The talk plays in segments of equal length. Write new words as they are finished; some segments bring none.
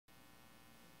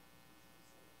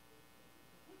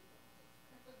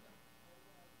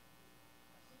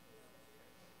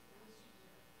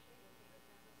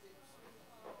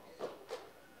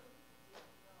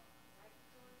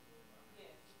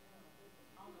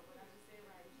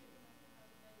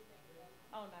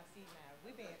now.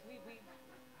 We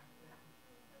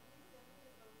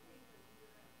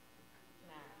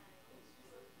nah.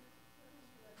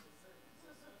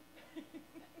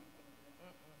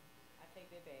 Mm-mm. I take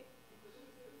that back.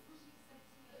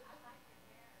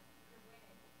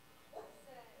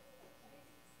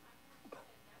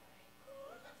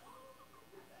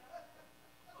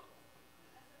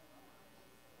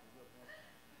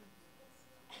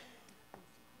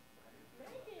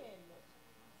 Megan,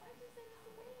 why'd you say this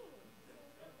to me?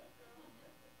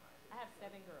 I have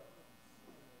 7 girls.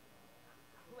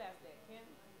 Who asked that? Kim?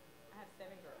 I have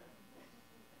 7 girls.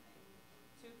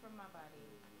 Two from my body,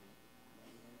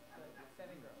 but 7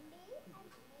 girls.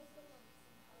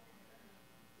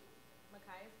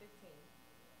 Makai is 15,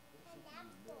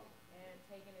 and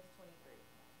Tegan is 23.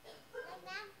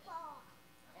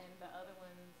 And the other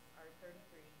ones are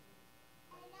 33,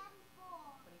 24,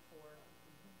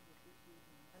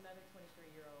 another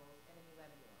 23-year-old, and an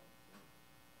 11-year-old.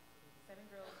 7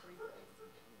 girls, 3 boys.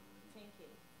 10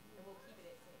 kids. And we'll keep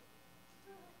it at 10.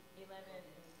 11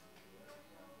 and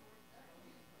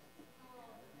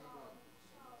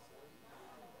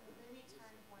Ruby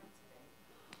turned 1 today.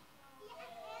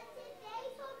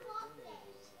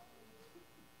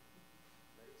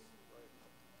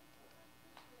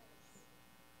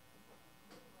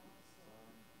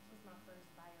 She's my first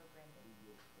bio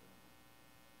grandbaby.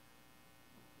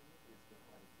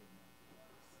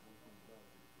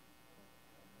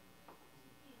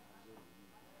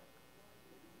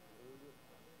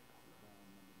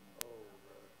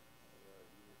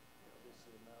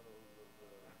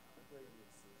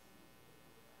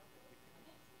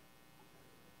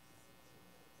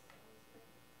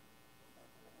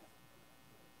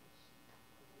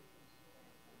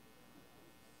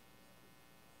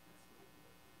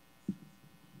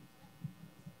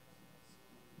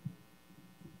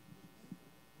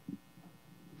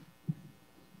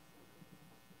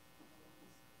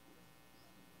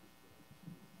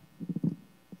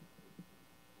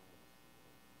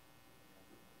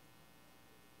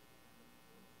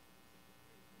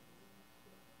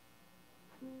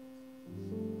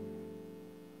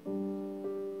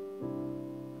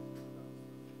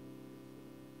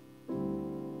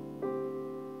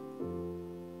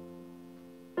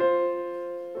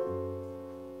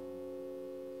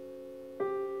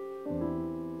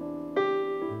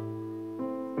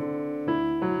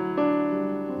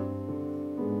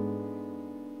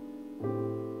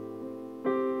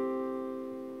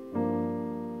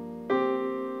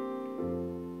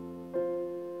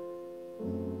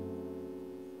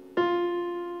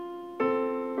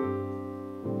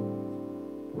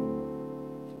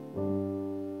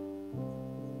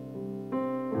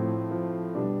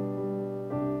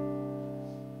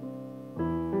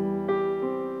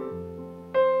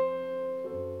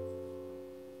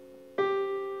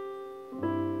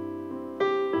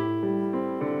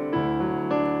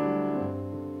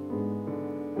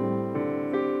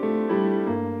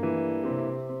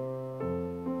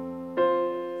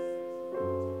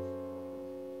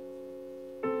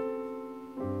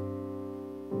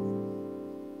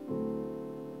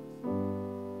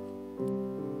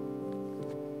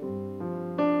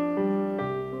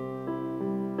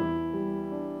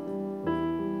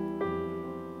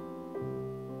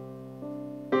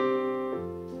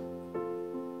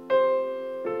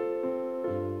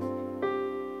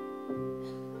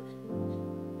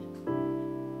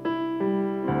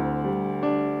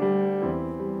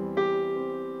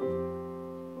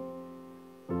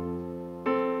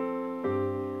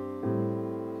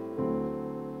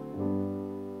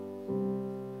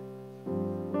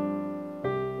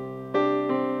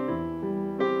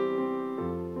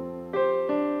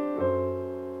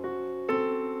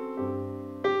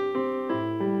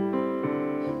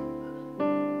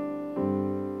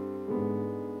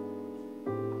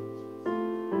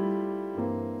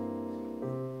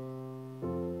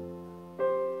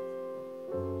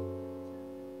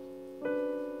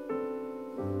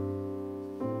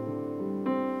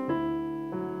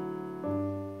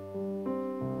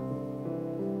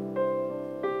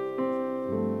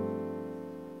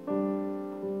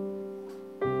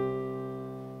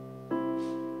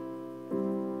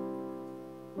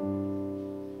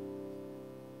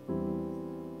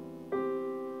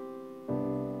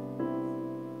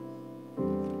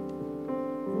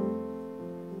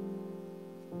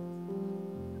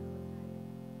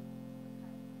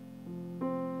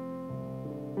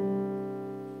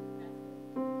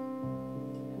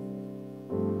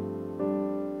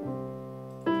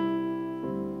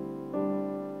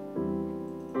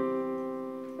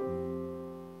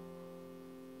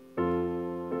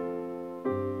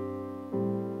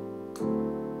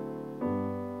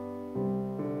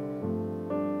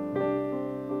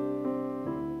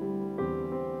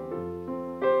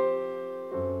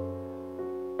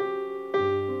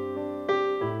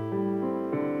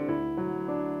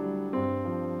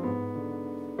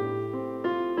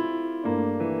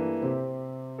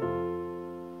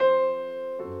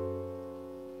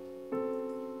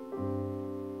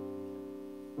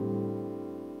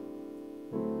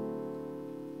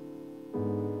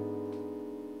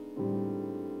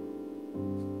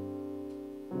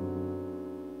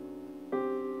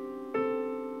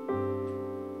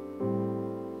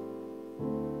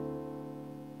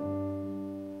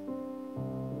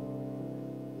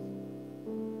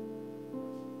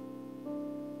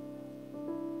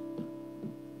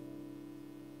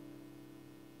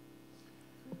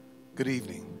 Good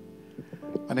evening.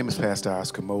 My name is Pastor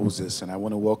Oscar Moses, and I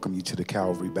want to welcome you to the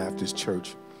Calvary Baptist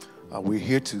Church. We're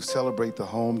here to celebrate the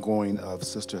homegoing of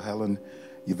Sister Helen,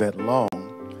 Yvette Long,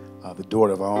 the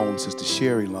daughter of our own Sister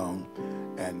Sherry Long.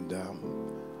 And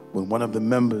when one of the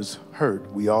members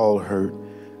hurt, we all hurt.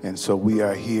 And so we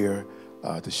are here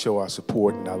to show our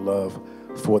support and our love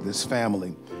for this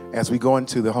family. As we go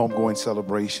into the homegoing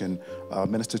celebration,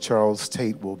 Minister Charles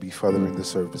Tate will be furthering the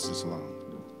services along.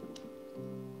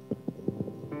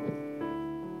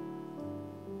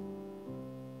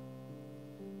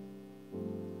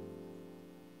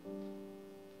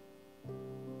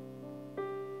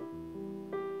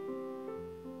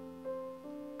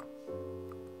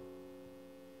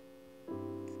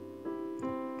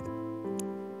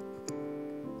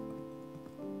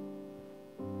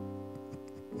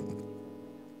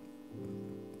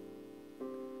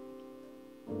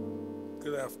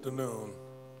 Good afternoon.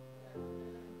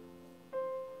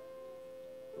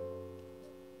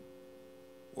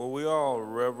 Will we all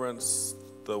reverence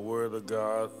the Word of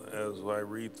God as I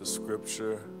read the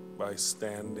scripture by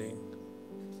standing?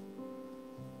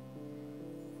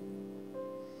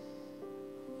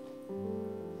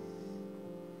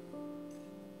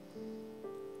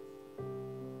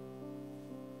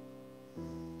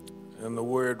 And the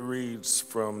word reads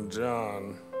from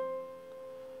John,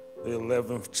 the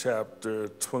 11th chapter,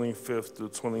 25th to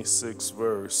 26th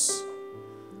verse.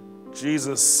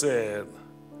 Jesus said,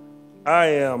 I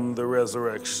am the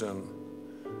resurrection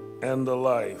and the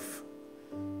life.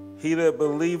 He that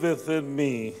believeth in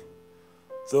me,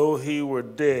 though he were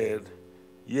dead,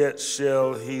 yet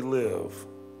shall he live.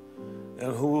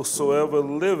 And whosoever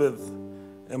liveth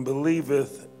and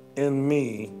believeth in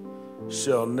me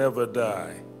shall never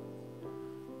die.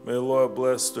 May the Lord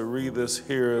bless the readers,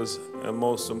 hearers, and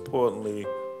most importantly,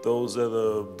 those that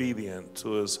are obedient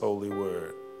to his holy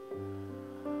word.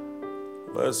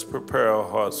 Let's prepare our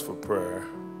hearts for prayer.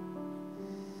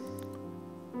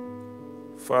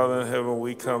 Father in heaven,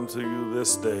 we come to you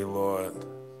this day, Lord.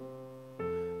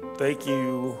 Thank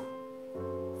you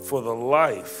for the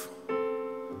life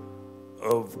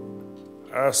of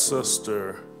our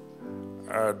sister,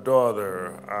 our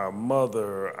daughter, our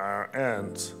mother, our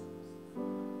aunt,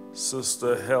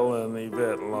 Sister Helen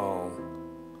Yvette Long.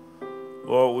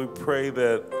 Lord, we pray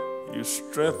that you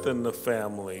strengthen the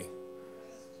family.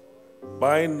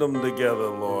 Bind them together,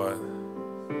 Lord.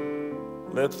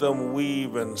 Let them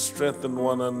weave and strengthen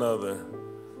one another.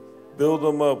 Build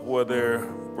them up where they're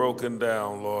broken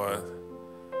down, Lord.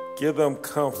 Give them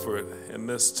comfort in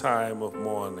this time of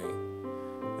mourning.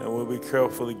 And we'll be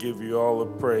careful to give you all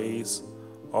the praise,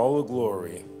 all the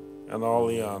glory, and all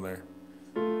the honor.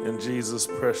 In Jesus'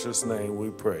 precious name we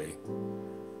pray.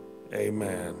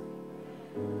 Amen.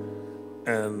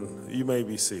 And you may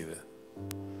be seated.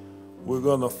 We're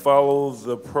going to follow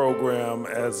the program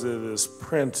as it is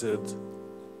printed,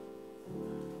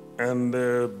 and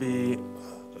there'll be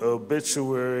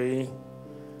obituary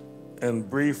and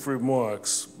brief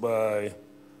remarks by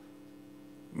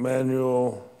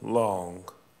Manuel Long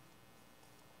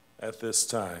at this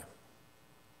time.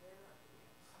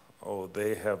 Oh,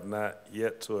 they have not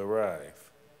yet to arrive.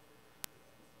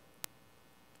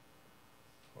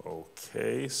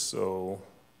 Okay, so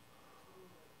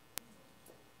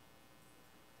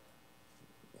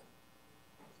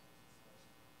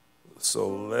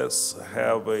let's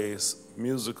have a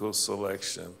musical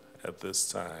selection at this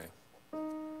time.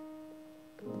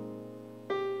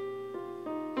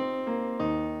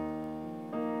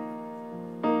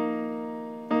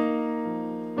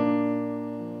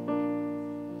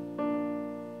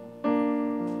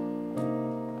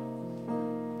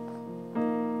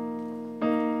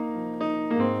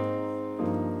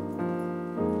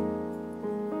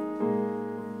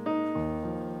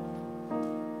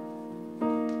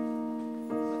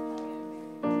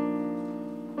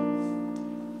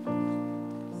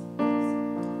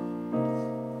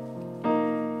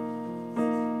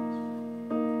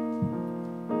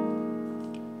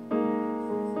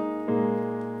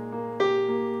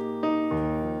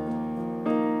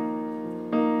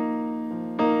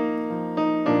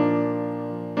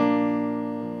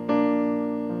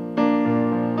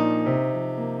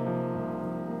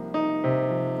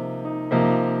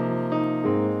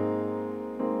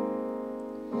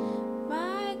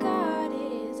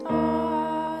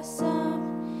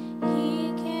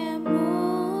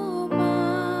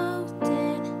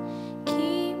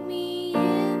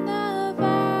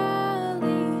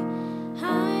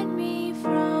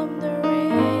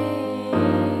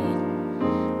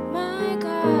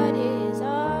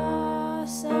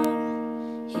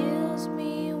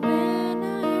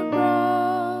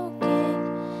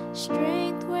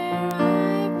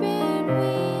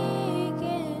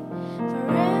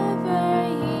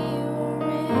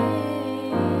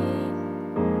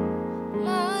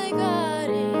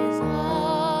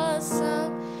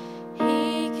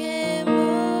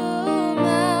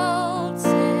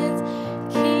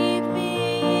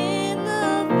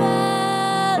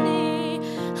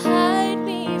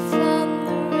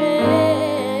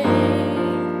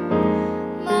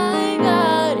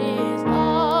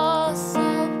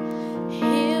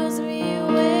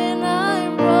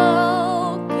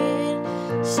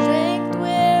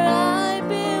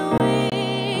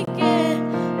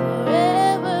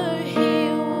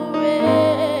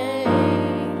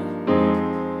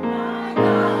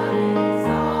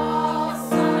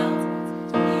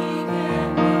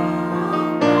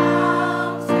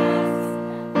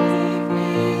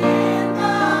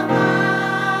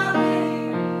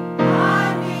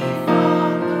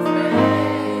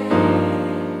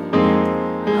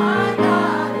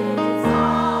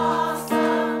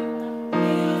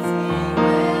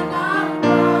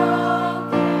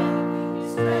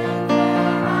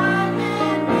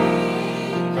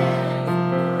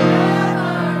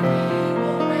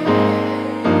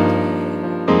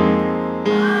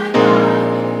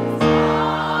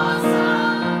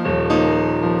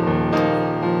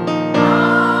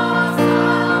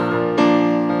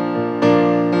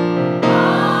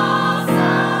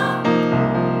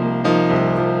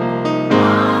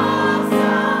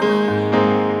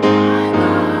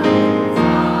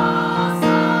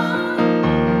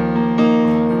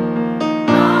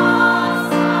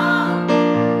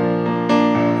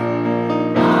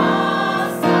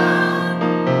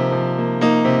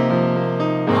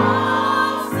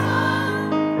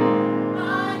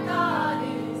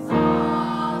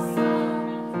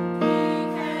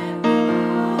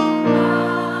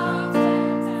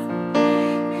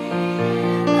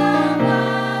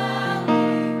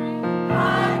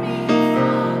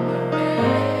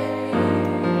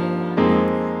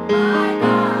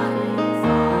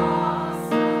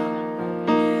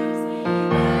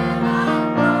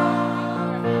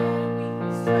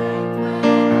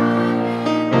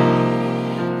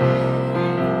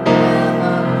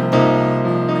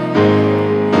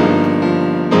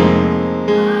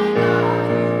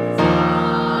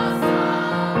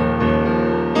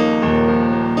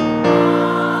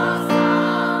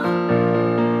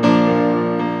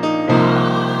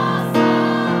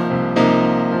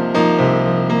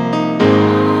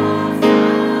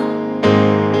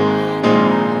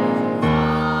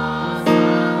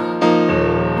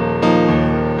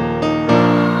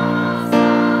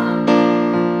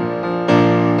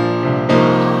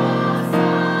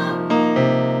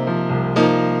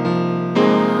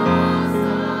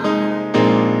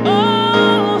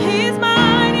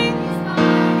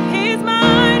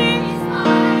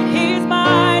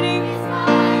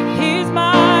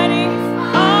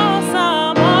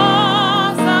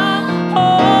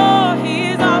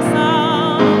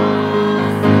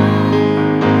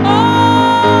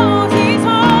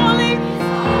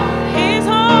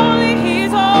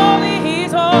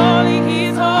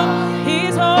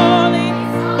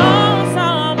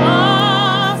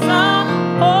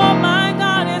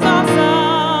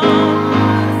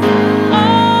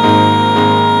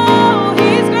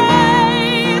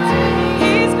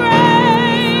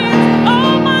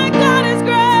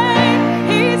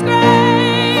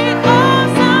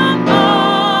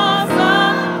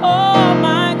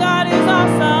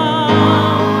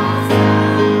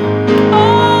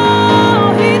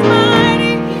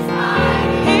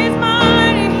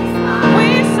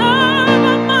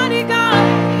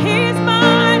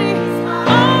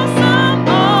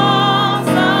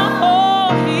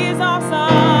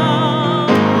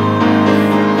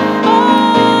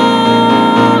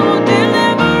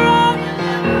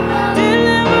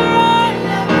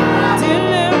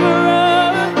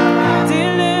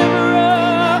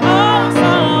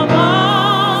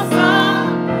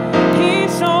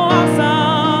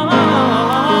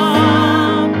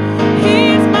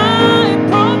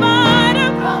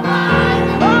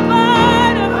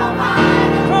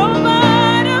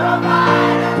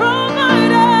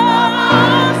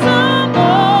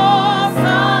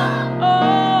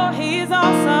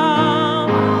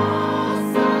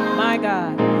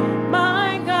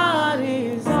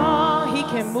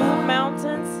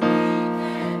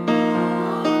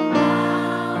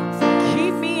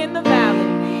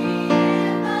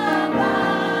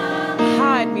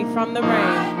 from the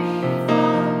rain.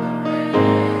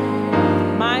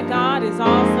 My God is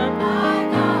awesome.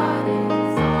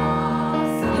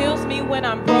 Heals me when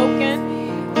I'm broken.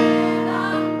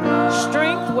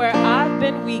 Strength where I've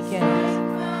been weakened.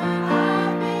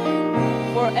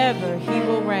 Forever he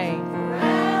will reign.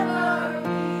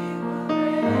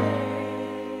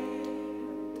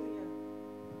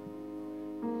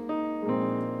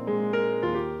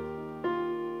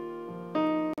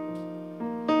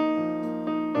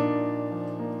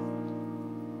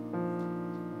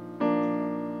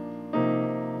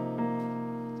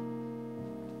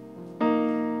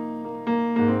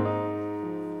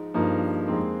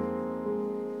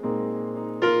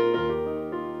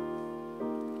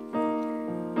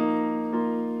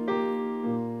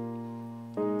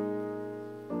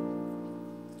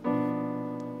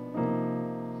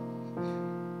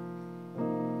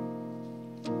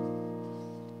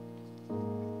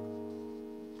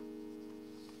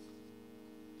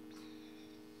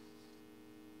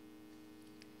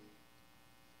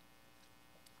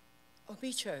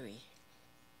 Obituary.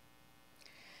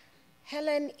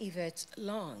 Helen Yvette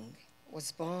Long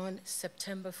was born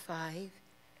September 5,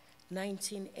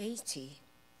 1980,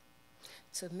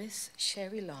 to Miss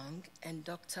Sherry Long and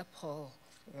Dr. Paul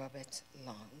Robert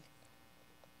Long.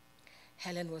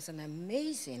 Helen was an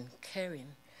amazing, caring,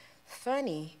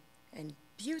 funny, and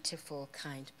beautiful,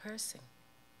 kind person.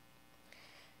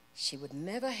 She would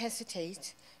never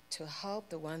hesitate to help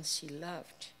the ones she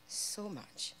loved so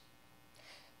much.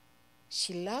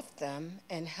 She loved them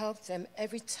and helped them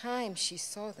every time she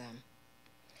saw them.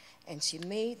 And she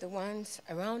made the ones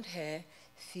around her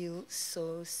feel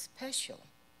so special.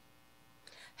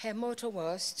 Her motto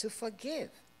was to forgive.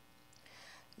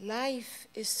 Life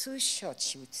is too short,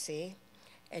 she would say,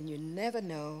 and you never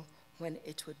know when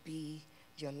it would be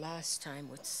your last time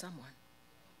with someone.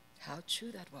 How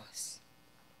true that was.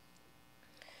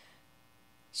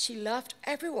 She loved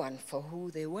everyone for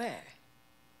who they were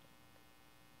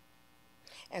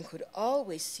and could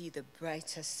always see the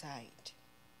brighter side.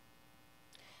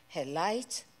 Her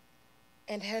light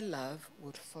and her love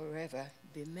would forever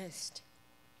be missed.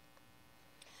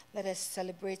 Let us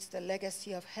celebrate the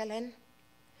legacy of Helen,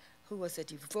 who was a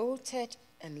devoted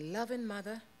and loving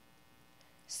mother,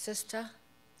 sister,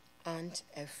 and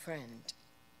a friend.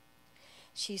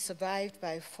 She is survived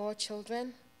by 4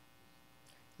 children: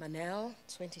 Manel,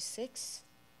 26,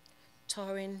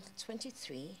 Torin,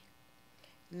 23,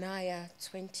 Naya,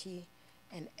 20,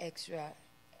 and Ezra,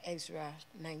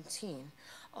 19.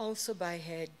 Also by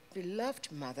her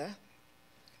beloved mother,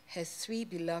 her 3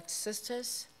 beloved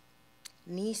sisters,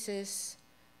 nieces,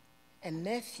 and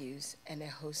nephews, and a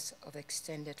host of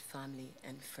extended family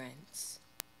and friends.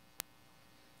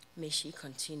 May she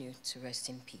continue to rest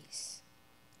in peace.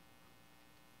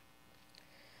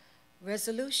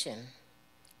 Resolution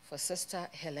for Sister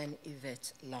Helen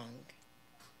Yvette Long.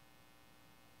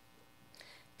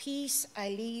 Peace I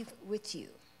leave with you.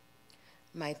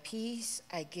 My peace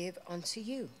I give unto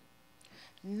you.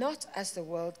 Not as the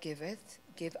world giveth,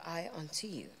 give I unto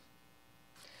you.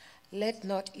 Let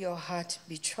not your heart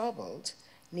be troubled,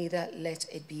 neither let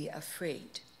it be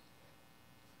afraid.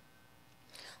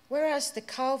 Whereas the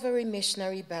Calvary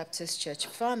Missionary Baptist Church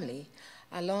family,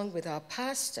 along with our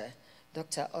pastor,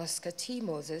 Dr. Oscar T.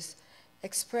 Moses,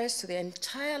 express to the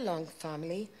entire Long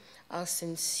family our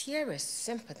sincerest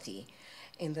sympathy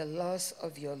in the loss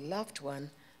of your loved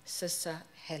one, Sister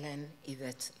Helen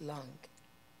Yvette Long.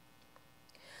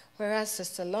 Whereas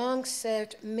Sister Long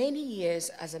served many years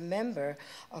as a member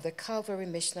of the Calvary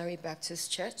Missionary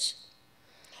Baptist Church,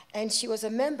 and she was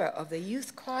a member of the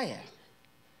youth choir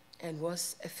and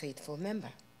was a faithful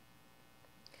member.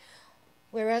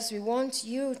 Whereas we want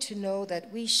you to know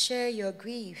that we share your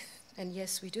grief, and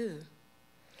yes, we do.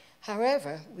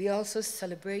 However, we also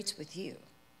celebrate with you.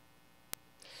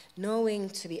 Knowing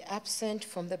to be absent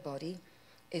from the body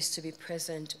is to be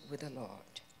present with the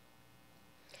Lord.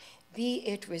 Be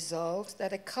it resolved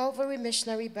that the Calvary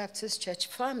Missionary Baptist Church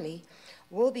family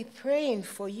will be praying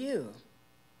for you.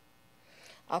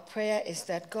 Our prayer is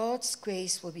that God's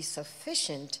grace will be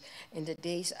sufficient in the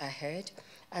days ahead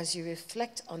as you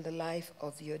reflect on the life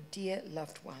of your dear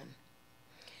loved one,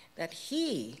 that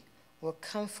He will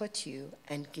comfort you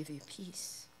and give you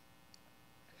peace.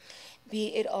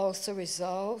 Be it also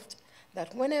resolved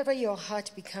that whenever your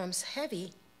heart becomes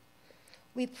heavy,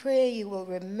 we pray you will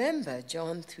remember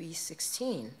John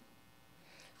 3:16,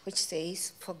 which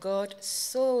says, "For God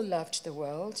so loved the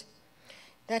world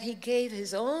that he gave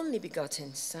his only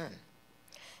begotten Son,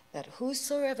 that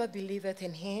whosoever believeth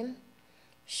in him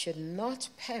should not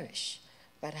perish,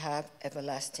 but have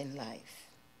everlasting life."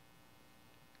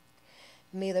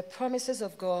 May the promises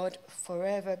of God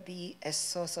forever be a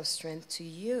source of strength to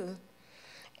you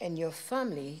and your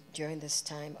family during this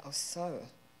time of sorrow.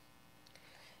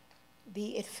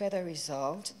 Be it further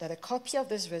resolved that a copy of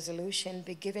this resolution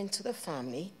be given to the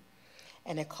family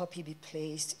and a copy be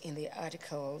placed in the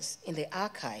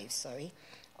archives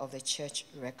of the church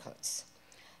records.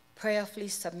 Prayerfully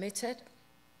submitted,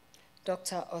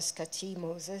 Dr. Oscar T.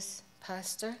 Moses,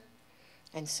 pastor,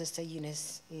 and Sister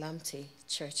Eunice Lamptey,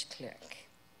 church clerk.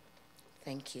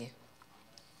 Thank you.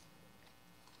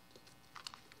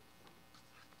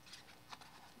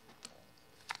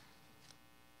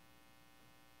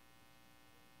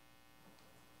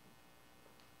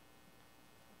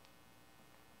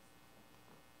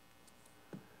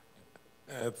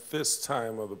 At this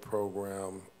time of the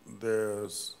program,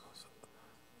 there's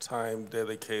time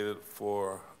dedicated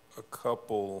for a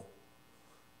couple,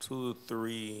 2 to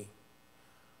 3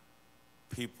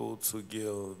 people to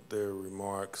give their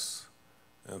remarks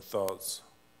and thoughts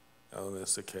on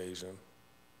this occasion.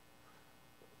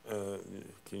 You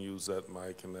can use that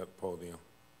mic and that podium.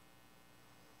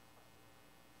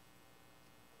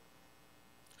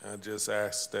 I just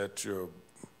ask that your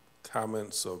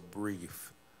comments are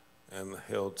brief and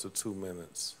held to 2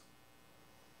 minutes.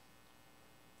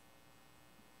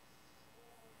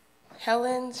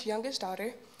 Helen's youngest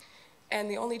daughter,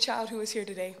 and the only child who is here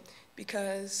today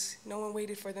because no one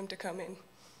waited for them to come in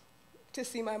to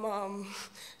see my mom,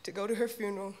 to go to her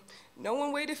funeral. No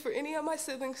one waited for any of my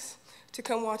siblings to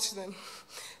come watch them.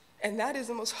 And that is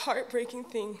the most heartbreaking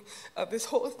thing of this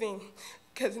whole thing,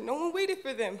 because no one waited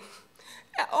for them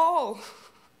at all.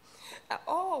 At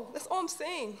all. That's all I'm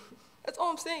saying. That's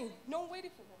all I'm saying. No one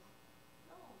waited for them.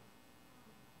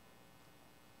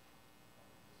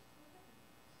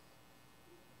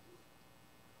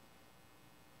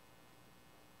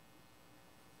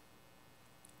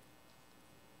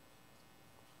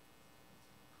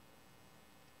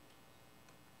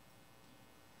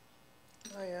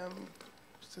 I am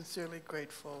sincerely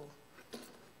grateful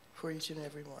for each and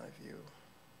every one of you.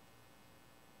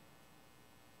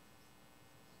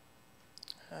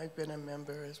 I've been a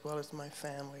member, as well as my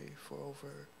family, for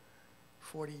over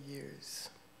 40 years,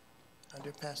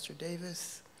 under Pastor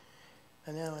Davis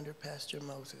and now under Pastor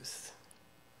Moses.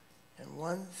 And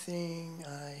one thing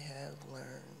I have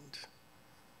learned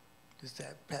is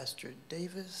that Pastor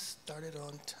Davis started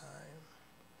on time,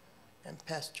 and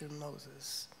Pastor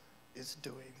Moses is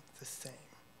doing the same.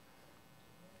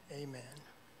 Amen.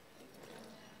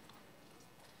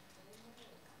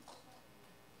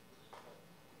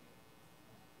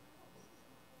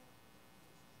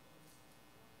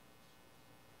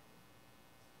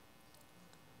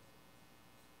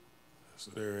 Is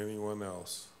there anyone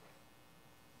else?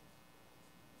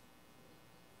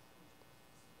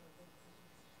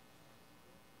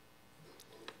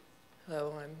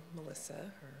 Hello, I'm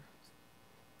Melissa,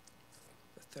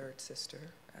 the third sister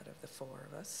out of the 4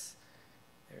 of us.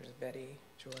 There's Betty,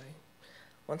 Joy.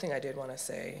 One thing I did want to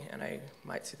say, and I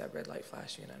might see that red light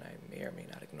flashing and I may or may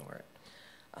not ignore it,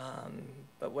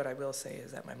 but what I will say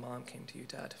is that my mom came to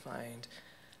Utah to find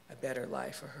a better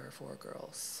life for her 4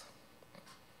 girls.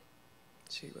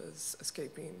 She was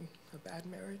escaping a bad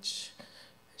marriage,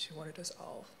 and she wanted us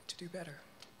all to do better.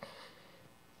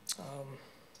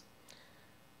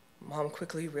 Mom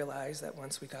quickly realized that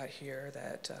once we got here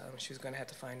that she was going to have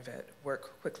to find Yvette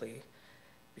work quickly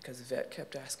because Yvette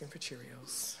kept asking for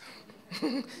Cheerios.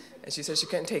 And she said she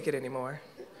couldn't take it anymore.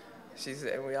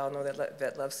 And we all know that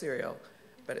Yvette loves cereal,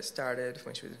 but it started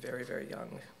when she was very, very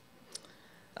young.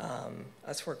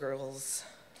 Us 4 girls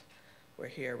were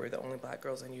here. We're the only black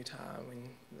girls in Utah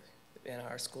in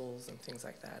our schools and things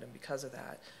like that. And because of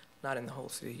that, not in the whole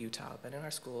city of Utah, but in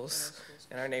our schools,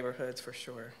 in our neighborhoods for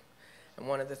sure. And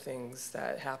one of the things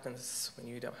that happens when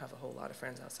you don't have a whole lot of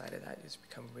friends outside of that is you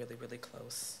become really, really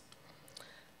close.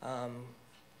 Let's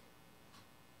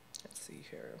see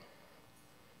here.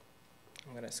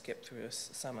 I'm going to skip through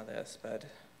some of this, but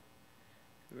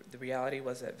the reality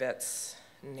was that Yvette's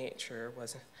nature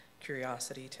was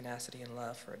curiosity, tenacity, and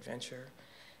love for adventure,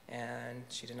 and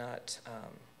she did not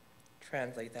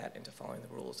translate that into following the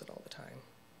rules at all the time.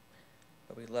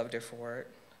 But we loved her for it.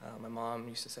 My mom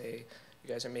used to say, "You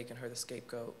guys are making her the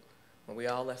scapegoat." When we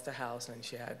all left the house and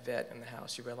she had Yvette in the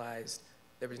house, she realized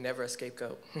there was never a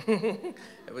scapegoat.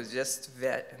 It was just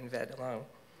Yvette and Yvette alone.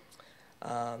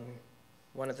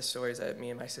 One of the stories that me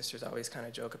and my sisters always kind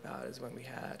of joke about is when we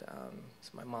had,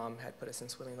 so my mom had put us in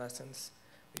swimming lessons.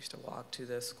 We used to walk to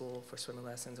the school for swimming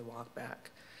lessons and walk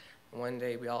back. And one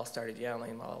day we all started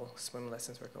yelling while swimming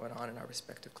lessons were going on in our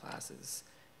respective classes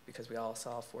because we all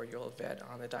saw 4-year-old Yvette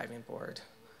on the diving board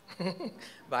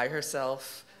by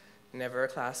herself, never a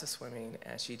class of swimming,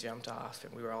 and she jumped off,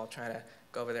 and we were all trying to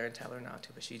go over there and tell her not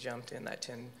to, but she jumped in that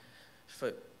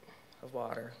 10-foot of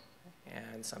water,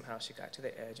 and somehow she got to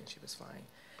the edge, and she was fine.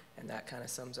 And that kind of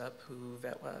sums up who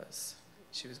Yvette was.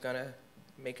 She was going to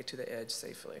make it to the edge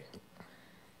safely.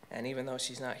 And even though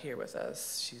she's not here with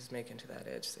us, she's making to that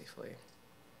edge safely.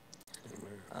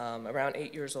 Around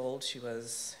 8 years old, she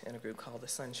was in a group called the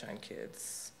Sunshine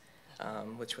Kids,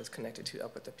 which was connected to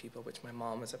Up With the People, which my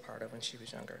mom was a part of when she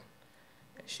was younger.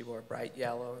 She wore bright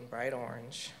yellow and bright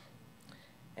orange,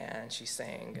 and she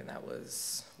sang, and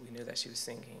we knew that she was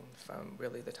singing from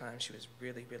really the time she was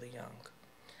really, really young.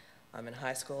 In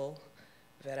high school,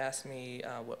 Yvette asked me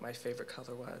what my favorite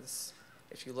color was.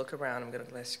 If you look around, I'm gonna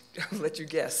let you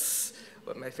guess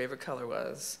what my favorite color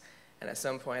was. And at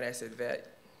some point I said,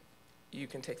 Yvette, you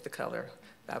can take the color.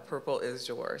 That purple is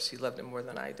yours. She loved it more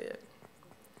than I did.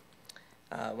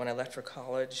 When I left for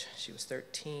college, she was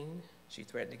 13. She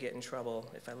threatened to get in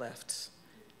trouble if I left.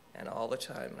 And all the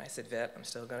time, I said, Yvette, I'm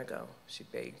still gonna go. She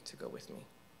begged to go with me.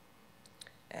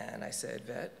 And I said,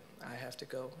 Yvette, I have to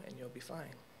go and you'll be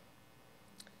fine.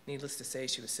 Needless to say,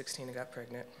 she was 16 and got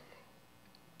pregnant.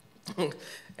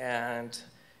 And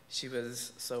she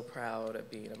was so proud of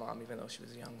being a mom, even though she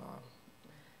was a young mom.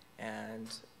 And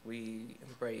we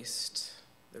embraced,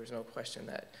 there was no question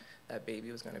that that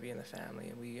baby was going to be in the family,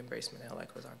 and we embraced Manel like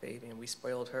it was our baby, and we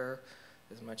spoiled her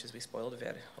as much as we spoiled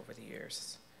Yvette over the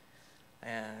years.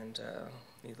 And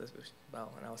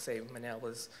and I'll say Manel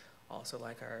was also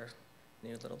like our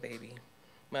new little baby.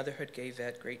 Motherhood gave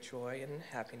Yvette great joy and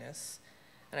happiness,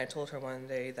 and I told her one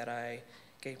day that I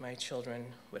gave my children,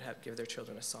 give their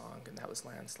children a song, and that was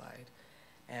Landslide.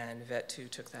 And Yvette too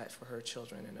took that for her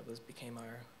children, and it became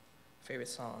our favorite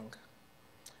song.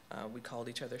 We called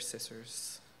each other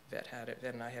sisters. Yvette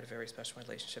and I had a very special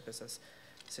relationship, as us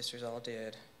sisters all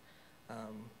did.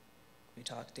 We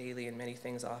talked daily and many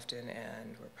things often,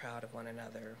 and we're proud of one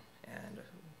another, and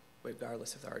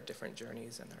regardless of our different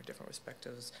journeys and our different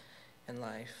perspectives in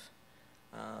life.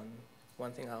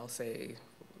 One thing I'll say,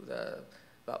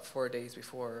 about 4 days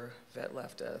before Yvette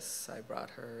left us, I brought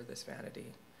her this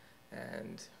vanity.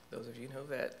 And those of you who know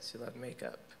Yvette, she loved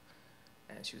makeup.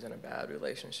 And she was in a bad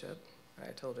relationship. And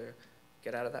I told her,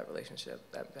 get out of that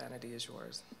relationship. That vanity is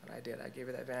yours. And I did. I gave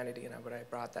her that vanity, and when I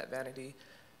brought that vanity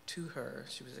to her,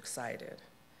 she was excited.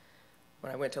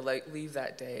 When I went to leave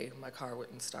that day, my car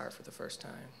wouldn't start for the first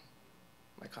time.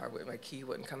 My key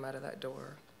wouldn't come out of that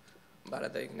door, out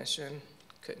of the ignition,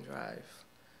 couldn't drive.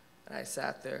 And I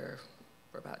sat there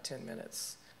for about 10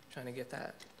 minutes trying to get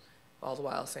that, all the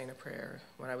while saying a prayer.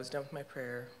 When I was done with my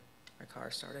prayer, my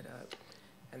car started up.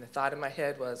 And the thought in my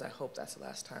head was, I hope that's the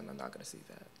last time I'm not going to see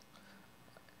that.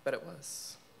 But it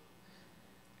was.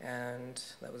 And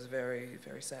that was a very,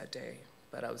 very sad day.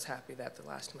 But I was happy that the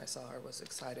last time I saw her was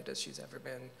excited as she's ever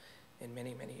been in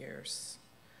many, many years.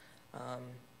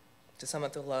 To sum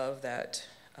up the love that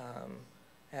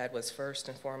I had was first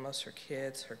and foremost her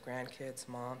kids, her grandkids,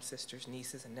 moms, sisters,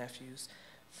 nieces, and nephews,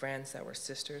 friends that were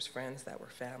sisters, friends that were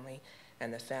family,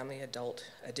 and the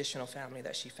additional family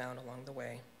that she found along the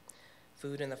way.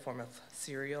 Food in the form of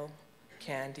cereal,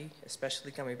 candy,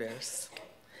 especially gummy bears,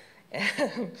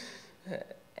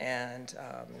 and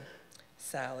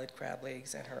salad, crab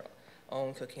legs, and her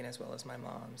own cooking as well as my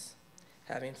mom's.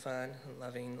 Having fun and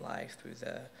loving life through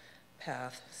the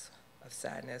paths of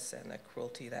sadness and the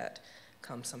cruelty that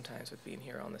comes sometimes with being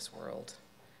here on this world.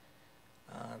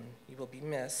 You will be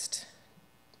missed,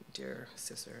 dear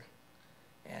sister,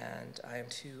 and I am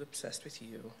too obsessed with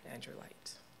you and your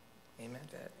light. Amen,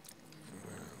 Yvette.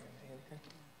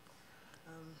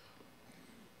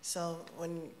 So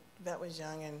when Yvette was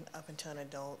young and up until an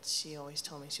adult, she always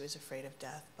told me she was afraid of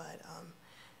death, but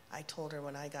I told her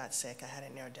when I got sick, I had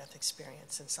a near-death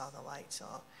experience and saw the light, so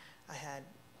I had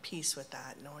peace with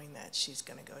that, knowing that she's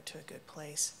going to go to a good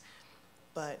place.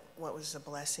 But what was a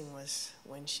blessing was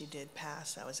when she did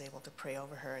pass, I was able to pray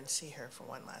over her and see her for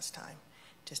one last time,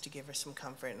 just to give her some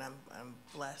comfort, and I'm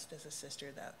blessed as a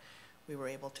sister that we were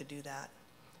able to do that.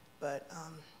 But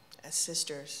as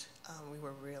sisters, we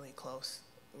were really close.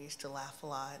 We used to laugh a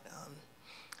lot.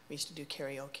 We used to do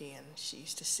karaoke, and she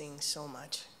used to sing so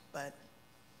much. But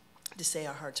to say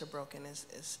our hearts are broken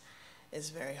is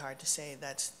very hard to say.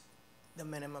 That's the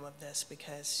minimum of this,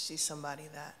 because she's somebody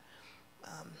that,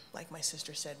 like my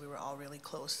sister said, we were all really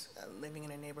close, living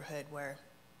in a neighborhood where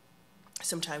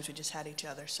sometimes we just had each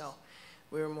other. So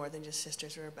we were more than just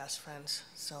sisters, we were best friends.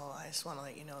 So I just want to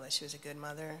let you know that she was a good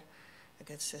mother, a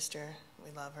good sister.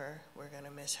 We love her. We're going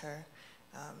to miss her.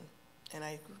 And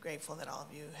I'm grateful that all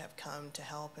of you have come to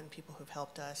help, and people who've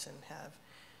helped us and have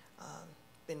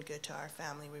been good to our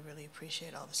family. We really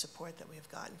appreciate all the support that we've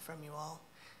gotten from you all.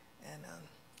 And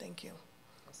thank you.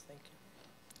 Yes, thank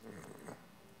you.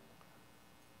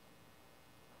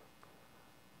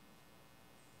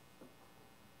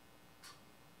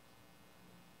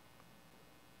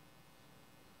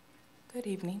 Good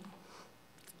evening.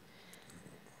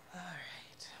 All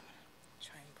right, I'm gonna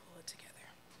try and pull it together.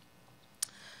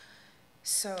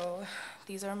 So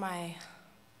these are my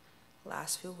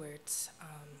last few words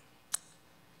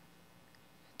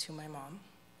to my mom.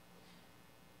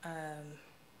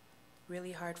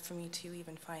 Really hard for me to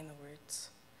even find the words,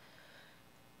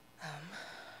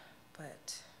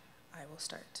 but I will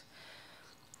start.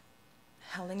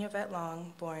 Helen Yvette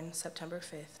Long, born September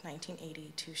 5th,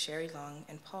 1980, to Sherry Long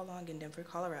and Paul Long in Denver,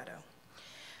 Colorado.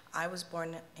 I was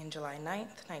born in July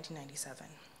 9th, 1997.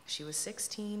 She was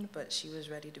 16, but she was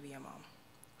ready to be a mom.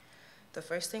 The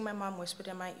first thing my mom whispered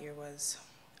in my ear was,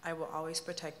 "I will always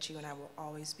protect you and I will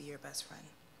always be your best friend.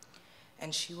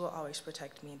 And she will always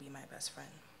protect me and be my best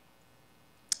friend."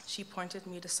 She pointed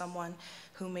me to someone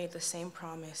who made the same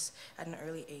promise at an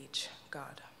early age,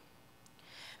 God.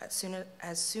 And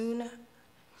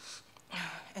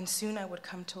soon I would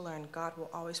come to learn God will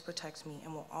always protect me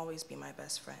and will always be my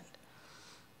best friend.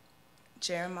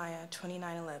 Jeremiah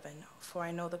 29:11, "For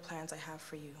I know the plans I have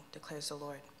for you, declares the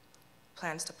Lord.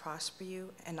 Plans to prosper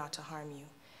you and not to harm you.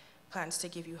 Plans to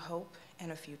give you hope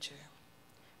and a future."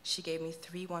 She gave me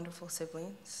 3 wonderful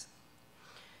siblings,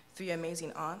 3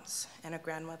 amazing aunts, and a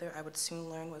grandmother I would soon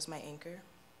learn was my anchor.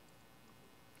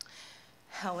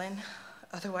 Helen,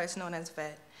 otherwise known as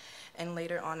Yvette, and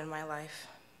later on in my life,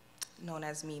 known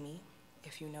as Mimi,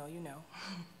 if you know, you know,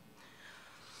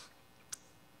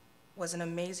 was an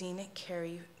amazing,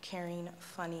 caring,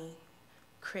 funny,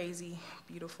 crazy,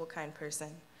 beautiful, kind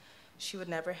person. She would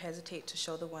never hesitate to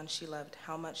show the ones she loved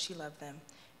how much she loved them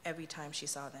every time she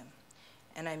saw them.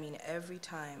 And I mean every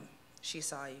time she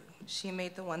saw you. She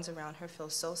made the ones around her feel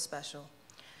so special.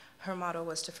 Her motto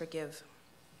was to forgive.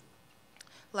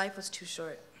 Life was too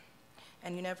short,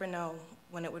 and you never know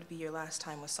when it would be your last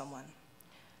time with someone.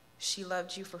 She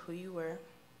loved you for who you were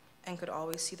and could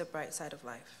always see the bright side of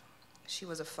life. She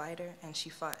was a fighter, and she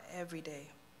fought every day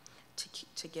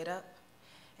to get up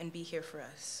and be here for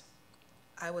us.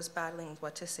 I was battling with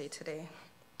what to say today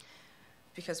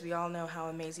because we all know how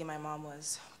amazing my mom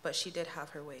was, but she did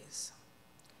have her ways.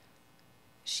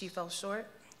 She fell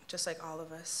short, just like all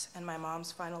of us, and my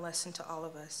mom's final lesson to all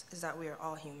of us is that we are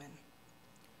all human.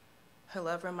 Her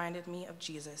love reminded me of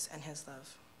Jesus and his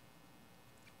love.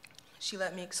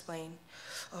 Let me explain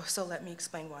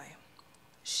why.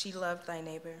 She loved thy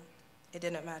neighbor. It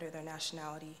didn't matter their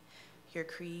nationality, your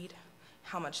creed,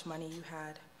 how much money you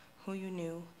had, who you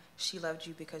knew. She loved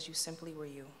you because you simply were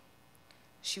you.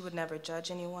 She would never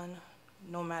judge anyone,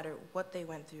 no matter what they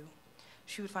went through.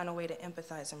 She would find a way to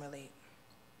empathize and relate.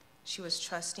 She was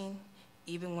trusting,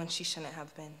 even when she shouldn't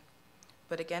have been.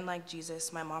 But again, like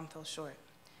Jesus, my mom fell short.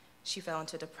 She fell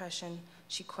into depression.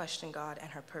 She questioned God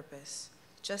and her purpose.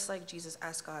 Just like Jesus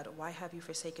asked God, "Why have you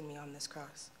forsaken me on this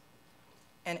cross?"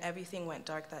 And everything went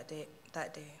dark that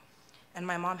day. And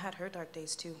my mom had her dark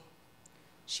days too.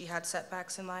 She had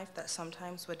setbacks in life that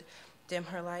sometimes would dim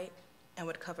her light and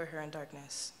would cover her in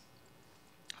darkness.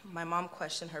 My mom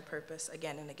questioned her purpose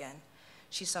again and again.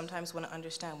 She sometimes wouldn't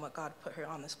understand what God put her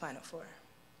on this planet for.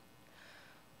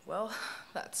 Well,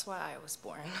 that's why I was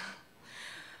born.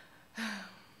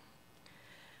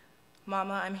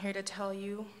 Mama, I'm here to tell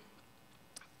you,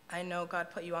 I know God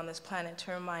put you on this planet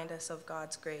to remind us of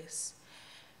God's grace.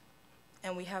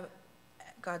 And we have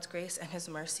God's grace and his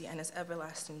mercy and his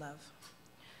everlasting love.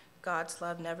 God's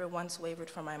love never once wavered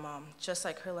for my mom, just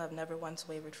like her love never once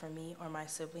wavered for me or my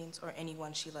siblings or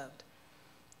anyone she loved.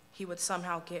 He would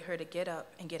somehow get her to get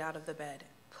up and get out of the bed,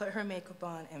 put her makeup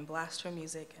on and blast her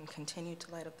music and continue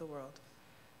to light up the world.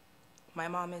 My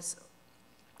mom's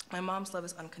love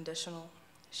is unconditional.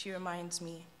 She reminded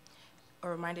me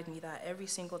that every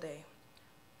single day.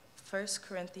 1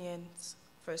 Corinthians,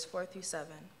 verse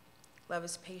 4-7. Love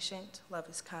is patient, love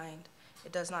is kind.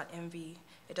 It does not envy,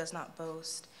 it does not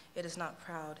boast, it is not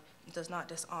proud, it does not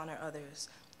dishonor others.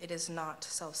 It is not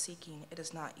self-seeking, it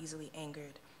is not easily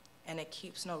angered, and it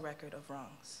keeps no record of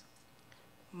wrongs.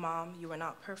 Mom, you are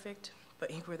not perfect,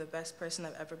 but you were the best person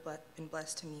I've ever been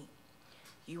blessed to meet.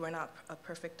 You are not a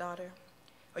perfect daughter,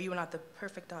 or you were not the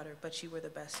perfect daughter, but you were the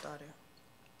best daughter.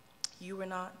 You were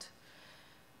not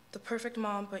the perfect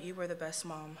mom, but you were the best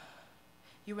mom.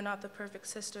 You were not the perfect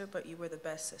sister, but you were the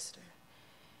best sister.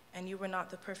 And you were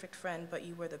not the perfect friend, but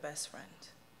you were the best friend.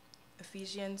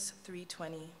 Ephesians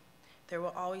 3:20, there will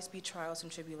always be trials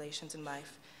and tribulations in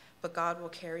life, but God will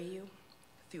carry you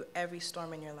through every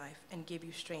storm in your life and give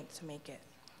you strength to make it.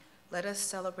 Let us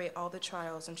celebrate all the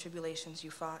trials and tribulations you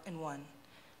fought and won.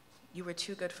 You were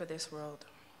too good for this world.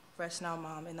 Rest now,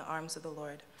 Mom, in the arms of the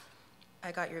Lord.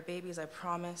 I got your babies, I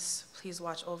promise. Please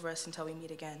watch over us until we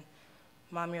meet again.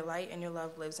 Mom, your light and your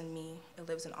love lives in me. It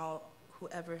lives in all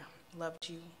whoever loved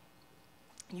you.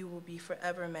 You will be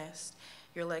forever missed.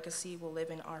 Your legacy will live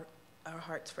in our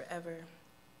hearts forever.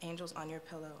 Angels on your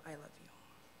pillow, I love you.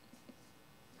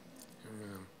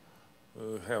 Amen.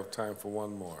 We'll have time for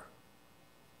one more.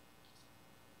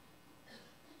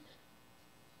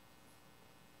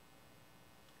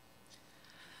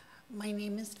 My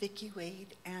name is Vicki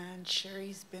Wade, and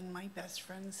Sherry's been my best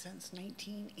friend since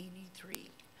 1983.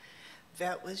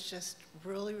 Yvette was just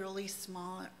really, really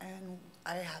small, and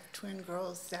I have twin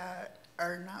girls that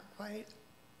are not quite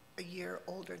a year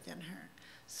older than her.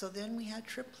 So then we had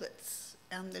triplets,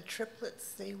 and the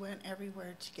triplets, they went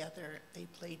everywhere together. They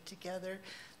played together,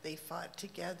 they fought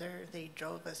together, they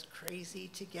drove us crazy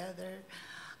together.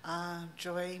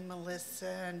 Joy,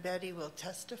 Melissa, and Betty will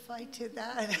testify to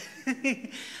that.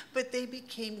 But they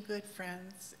became good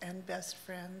friends and best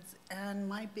friends. And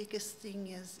my biggest thing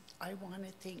is I want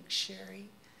to thank Sherry.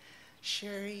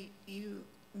 Sherry,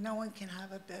 no one can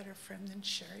have a better friend than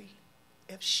Sherry.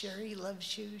 If Sherry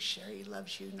loves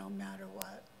you no matter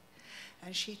what.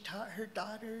 And she taught her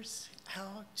daughters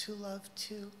how to love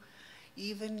too.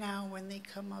 Even now when they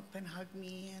come up and hug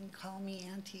me and call me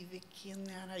Auntie Vicki and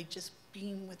that, I just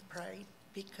beam with pride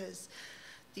because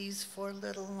these 4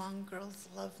 little long girls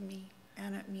love me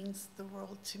and it means the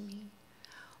world to me.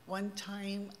 One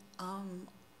time,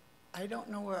 I don't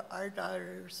know where our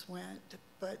daughters went,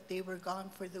 but they were gone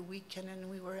for the weekend and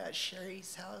we were at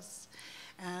Sherry's house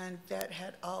and Yvette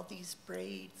had all these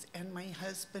braids and my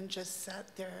husband just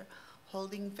sat there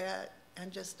holding Yvette and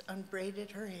just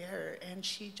unbraided her hair, and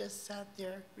she just sat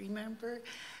there, remember,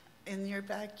 in your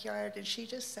backyard, and she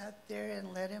just sat there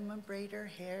and let him unbraid her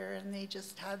hair, and they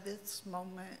just had this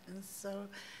moment, and so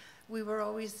we were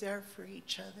always there for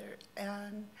each other.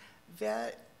 And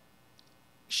Yvette,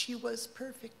 she was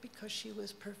perfect because she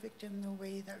was perfect in the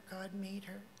way that God made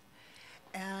her.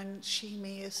 And she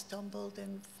may have stumbled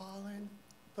and fallen,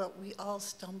 but we all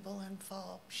stumble and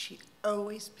fall. She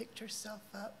always picked herself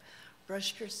up,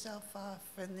 brushed herself off,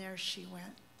 and there she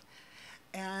went.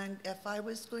 And if I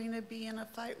was going to be in a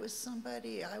fight with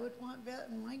somebody, I would want Yvette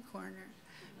in my corner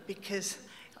because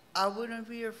I wouldn't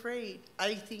be afraid.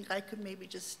 I think I could maybe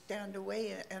just stand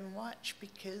away and watch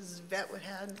because Yvette would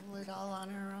handle it all on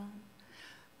her own.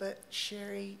 But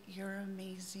Sherry, you're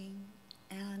amazing,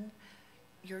 and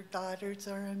your daughters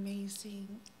are amazing,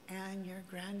 and your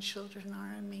grandchildren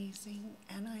are amazing,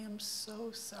 and I am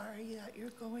so sorry that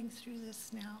you're going through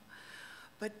this now.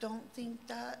 But don't think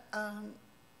that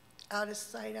out of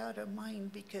sight, out of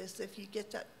mind, because if you get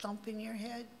that thump in your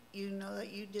head, you know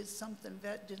that you did something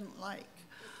Yvette didn't like.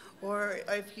 Or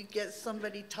if you get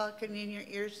somebody talking in your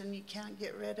ears and you can't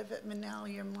get rid of it, but now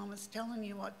your mama's telling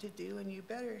you what to do, and you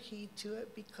better heed to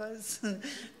it because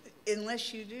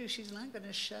unless you do, she's not going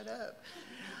to shut up.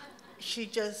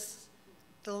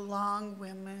 The Long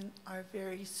women are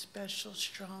very special,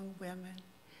 strong women,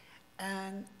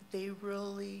 and they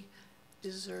really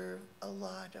deserve a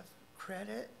lot of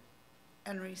credit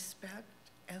and respect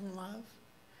and love.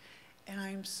 And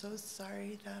I'm so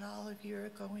sorry that all of you are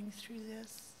going through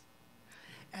this.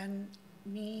 And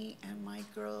me and my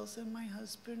girls and my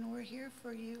husband, we're here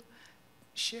for you.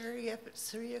 Sherry, if it's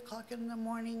 3 o'clock in the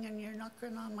morning and you're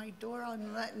knocking on my door,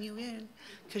 I'm letting you in,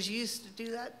 because you used to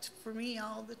do that for me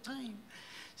all the time.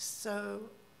 So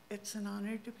it's an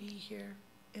honor to be here.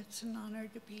 It's an honor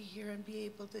to be here and be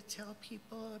able to tell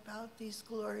people about these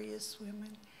glorious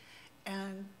women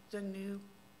and the new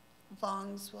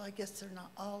Longs. Well, I guess they're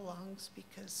not all Longs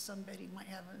because somebody might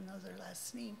have another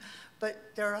last name,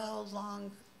 but they're all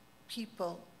Long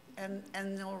people, and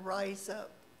they'll rise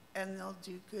up and they'll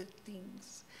do good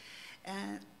things.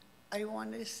 And I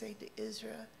want to say to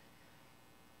Israel,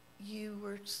 you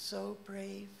were so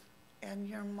brave, and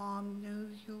your mom knew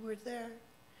you were there,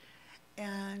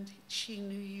 and she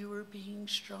knew you were being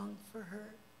strong for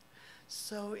her.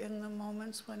 So in the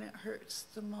moments when it hurts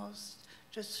the most,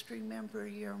 just remember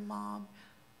your mom.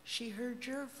 She heard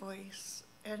your voice,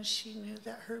 and she knew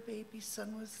that her baby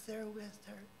son was there with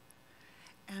her.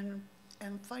 And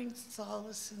find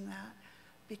solace in that,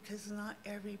 because not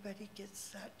everybody gets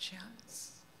that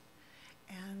chance.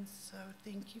 And so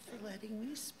thank you for letting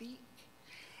me speak,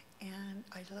 and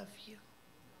I love you.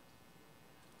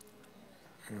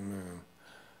 Amen.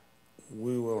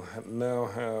 We will now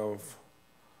have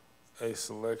a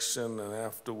selection, and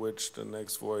after which the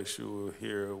next voice you will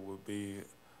hear will be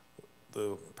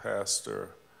the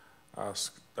pastor,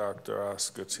 Dr.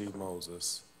 Oscar T.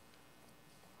 Moses.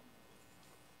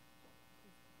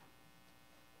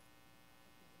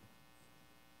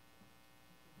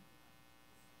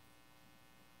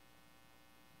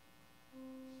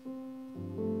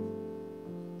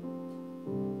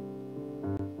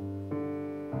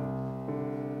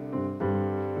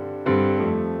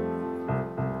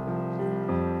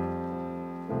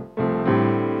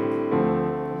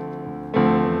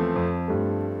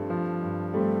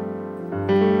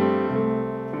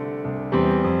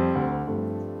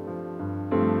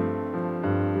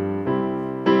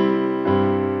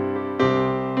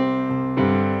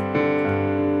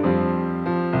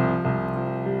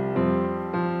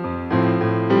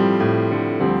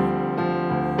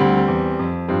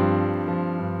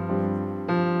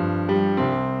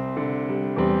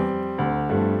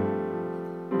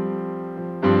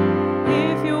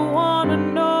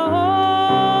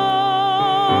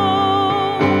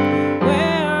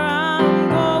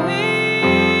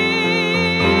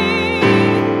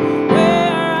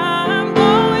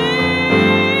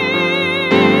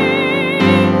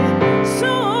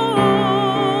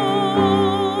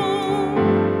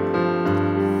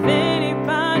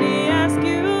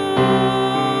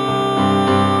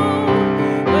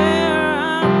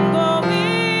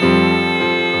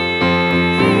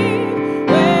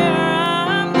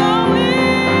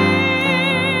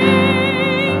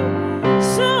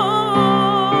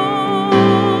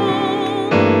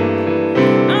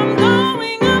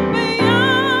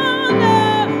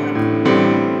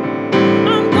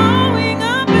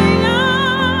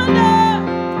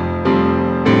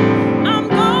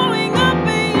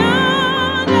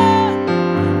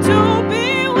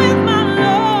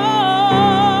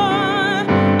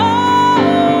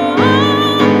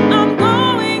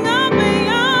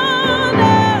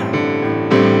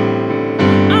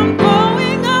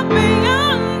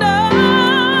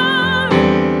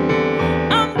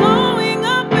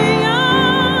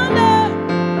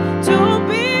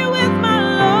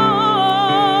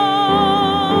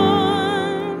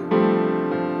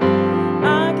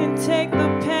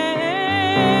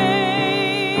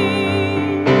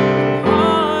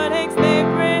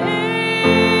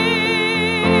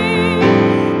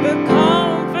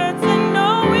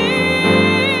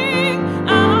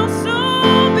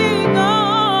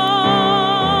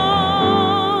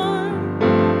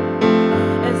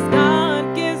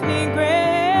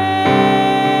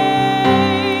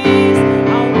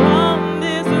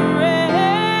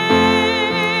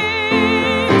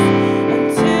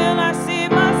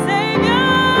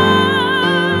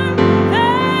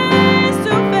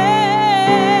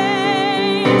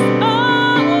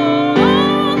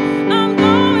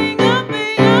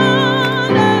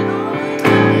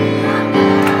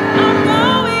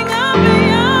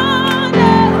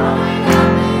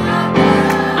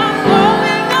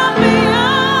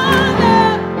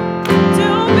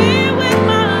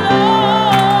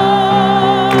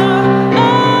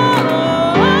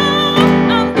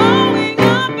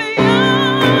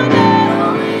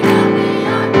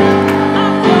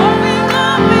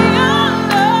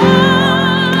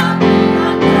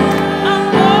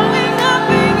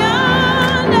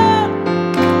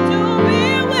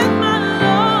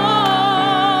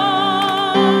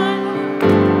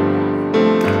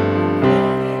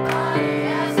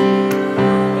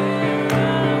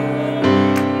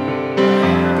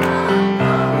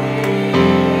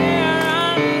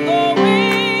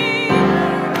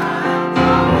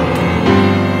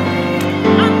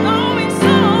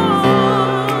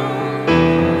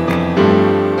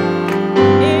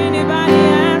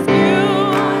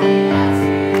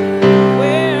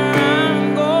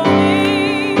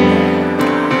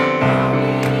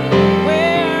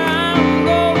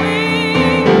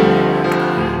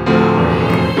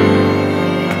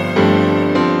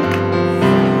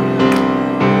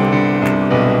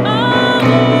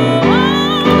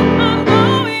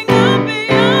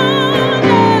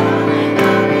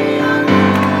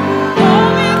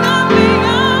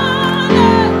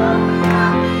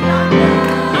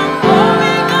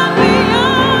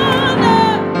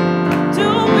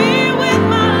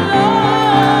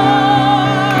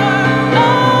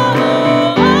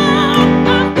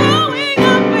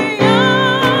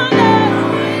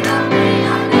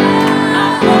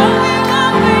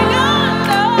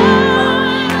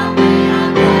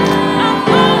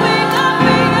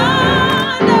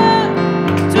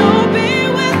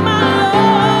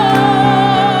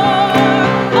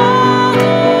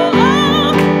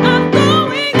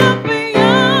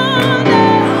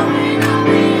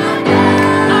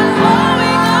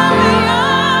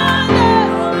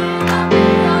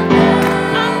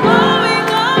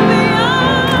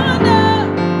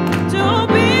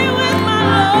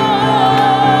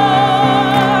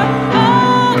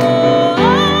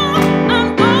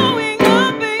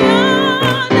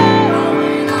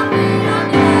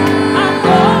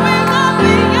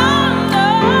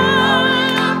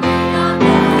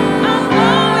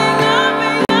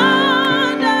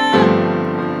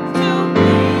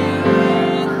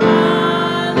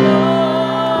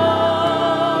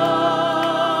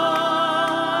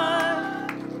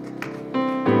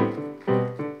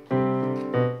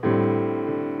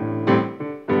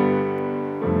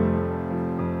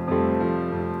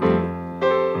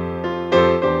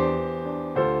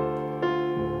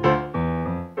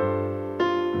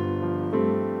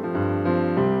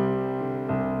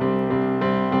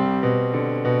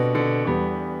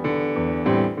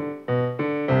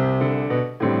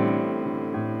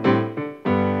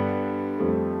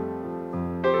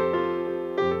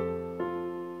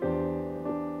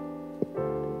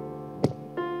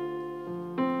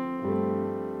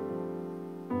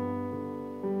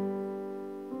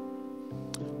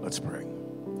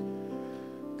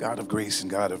 God of grace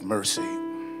and God of mercy,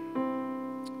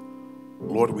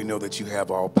 Lord, we know that you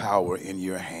have all power in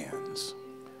your hands.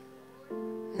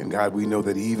 And God, we know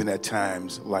that even at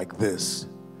times like this,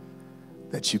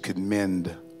 that you can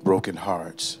mend broken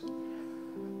hearts.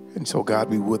 And so, God,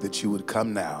 we would that you would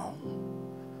come now,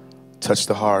 touch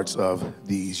the hearts of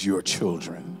these, your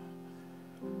children.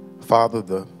 Father,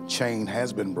 the chain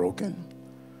has been broken,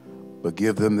 but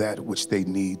give them that which they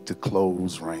need to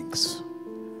close ranks.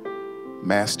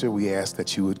 Master, we ask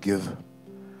that you would give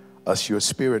us your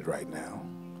spirit right now,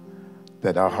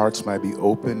 that our hearts might be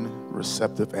open,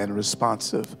 receptive, and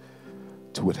responsive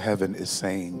to what heaven is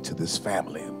saying to this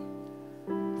family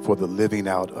for the living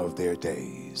out of their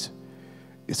days.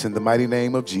 It's in the mighty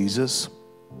name of Jesus,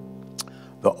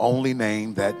 the only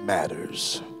name that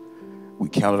matters. We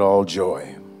count it all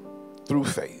joy through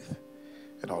faith.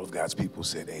 And all of God's people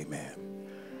said amen.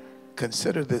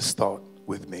 Consider this thought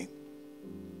with me.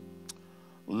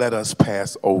 Let us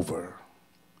pass over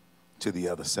to the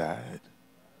other side.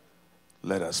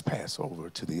 Let us pass over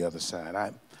to the other side.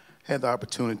 I had the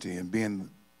opportunity, in being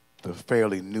the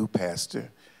fairly new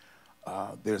pastor,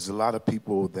 there's a lot of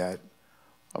people that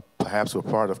perhaps were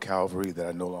part of Calvary that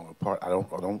are no longer part. I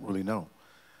don't really know.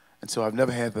 And so I've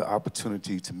never had the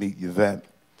opportunity to meet Yvette,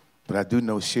 but I do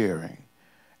know Sherry.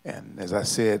 And as I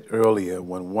said earlier,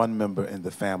 when one member in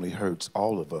the family hurts,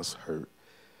 all of us hurt.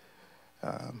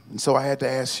 And so I had to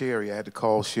ask Sherry, I had to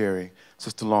call Sherry,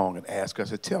 Sister Long, and ask her, I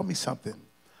said, tell me something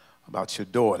about your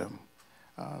daughter,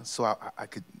 so I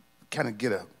could kind of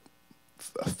get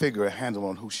a handle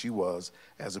on who she was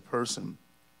as a person.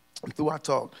 And through our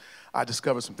talk, I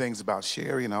discovered some things about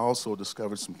Sherry, and I also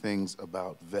discovered some things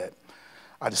about Yvette.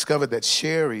 I discovered that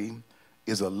Sherry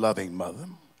is a loving mother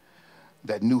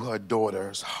that knew her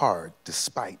daughter's heart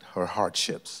despite her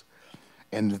hardships.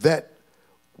 And Yvette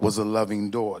was a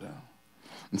loving daughter.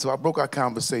 And so I broke our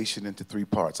conversation into 3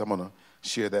 parts. I'm going to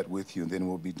share that with you, and then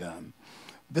we'll be done.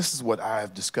 This is what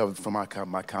I've discovered from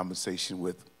my conversation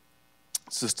with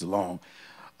Sister Long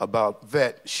about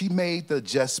Yvette. She made the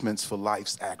adjustments for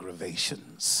life's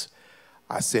aggravations.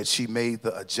 I said she made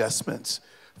the adjustments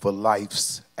for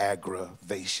life's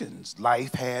aggravations.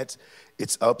 Life had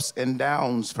its ups and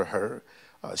downs for her.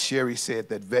 Sherry said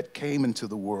that Yvette came into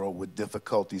the world with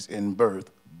difficulties in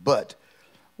birth, but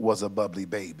was a bubbly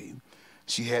baby.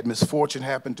 She had misfortune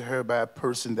happen to her by a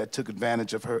person that took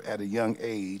advantage of her at a young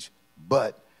age,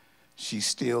 but she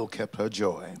still kept her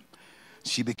joy.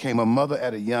 She became a mother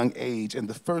at a young age, and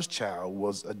the first child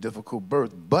was a difficult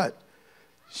birth, but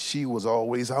she was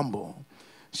always humble.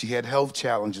 She had health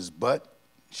challenges, but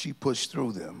she pushed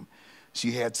through them.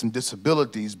 She had some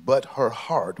disabilities, but her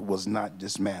heart was not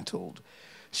dismantled.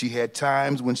 She had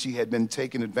times when she had been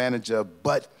taken advantage of,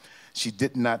 but she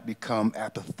did not become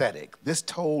apathetic. This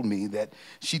told me that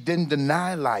she didn't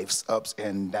deny life's ups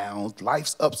and downs.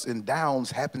 Life's ups and downs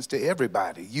happens to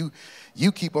everybody.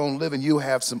 You keep on living, you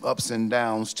have some ups and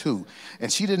downs too.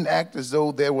 And she didn't act as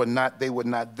though they were not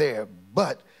there,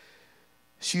 but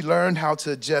she learned how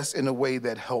to adjust in a way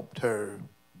that helped her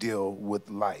deal with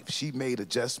life. She made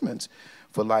adjustments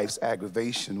for life's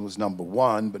aggravation was number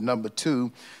 1, but number 2,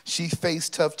 she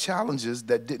faced tough challenges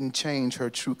that didn't change her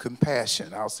true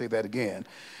compassion. I'll say that again.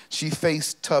 She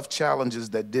faced tough challenges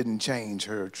that didn't change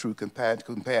her true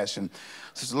compassion.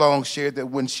 Sister Long shared that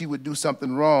when she would do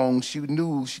something wrong, she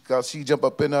knew because she'd jump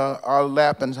up in our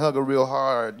lap and hug her real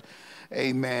hard.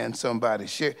 Amen, somebody.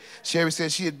 Sherry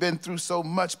said she had been through so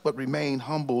much but remained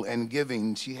humble and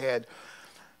giving. She had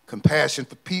compassion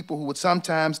for people who would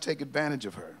sometimes take advantage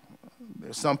of her.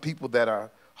 There's some people that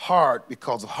are hard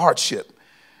because of hardship,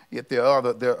 yet there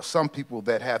are some people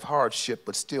that have hardship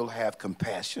but still have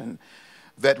compassion.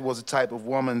 Yvette was a type of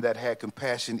woman that had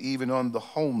compassion even on the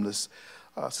homeless.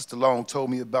 Sister Long told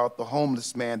me about the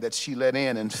homeless man that she let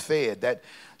in and fed. That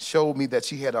showed me that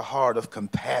she had a heart of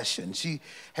compassion. She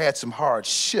had some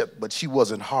hardship, but she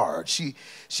wasn't hard. She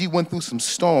went through some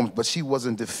storms, but she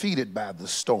wasn't defeated by the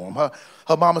storm.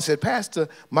 Her mama said, Pastor,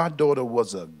 my daughter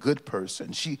was a good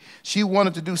person. She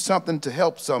wanted to do something to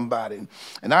help somebody.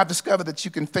 And I've discovered that you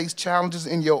can face challenges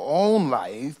in your own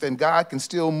life, and God can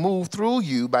still move through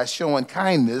you by showing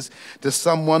kindness to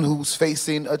someone who's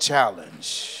facing a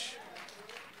challenge.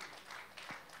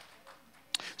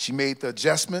 She made the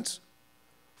adjustments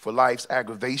for life's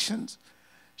aggravations.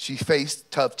 She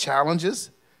faced tough challenges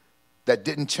that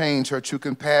didn't change her true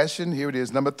compassion. Here it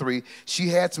is, number 3. She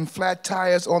had some flat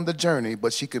tires on the journey,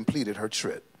 but she completed her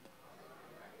trip.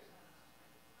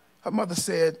 Her mother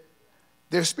said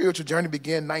their spiritual journey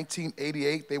began in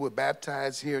 1988. They were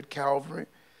baptized here at Calvary.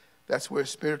 That's where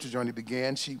spiritual journey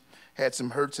began. She had some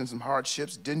hurts and some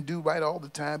hardships, didn't do right all the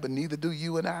time, but neither do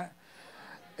you and I.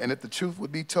 And if the truth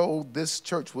would be told, this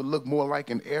church would look more like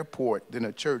an airport than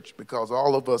a church, because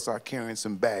all of us are carrying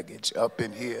some baggage up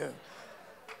in here,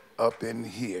 up in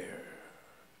here.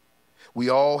 We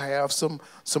all have some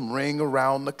ring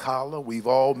around the collar. We've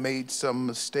all made some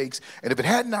mistakes. And if it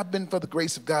had not been for the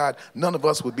grace of God, none of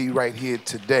us would be right here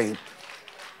today.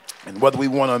 And whether we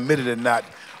want to admit it or not,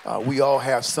 we all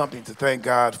have something to thank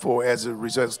God for as it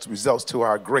results to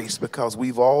our grace, because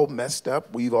we've all messed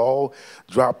up. We've all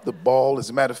dropped the ball. As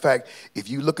a matter of fact, if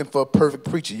you're looking for a perfect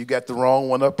preacher, you got the wrong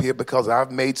one up here, because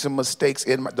I've made some mistakes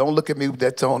don't look at me with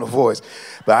that tone of voice,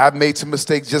 but I've made some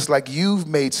mistakes just like you've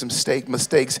made some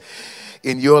mistakes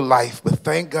in your life. But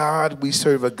thank God we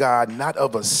serve a God not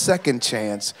of a second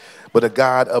chance, but a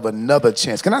God of another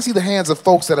chance. Can I see the hands of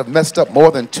folks that have messed up more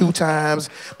than 2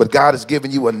 times, but God has given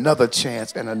you another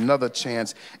chance and another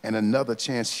chance and another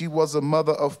chance? She was a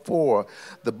mother of 4.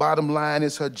 The bottom line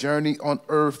is her journey on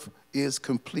earth is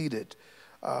completed.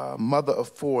 Mother of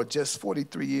 4, just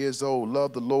 43 years old,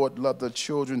 loved the Lord, loved her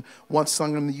children, once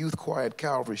sung in the youth choir at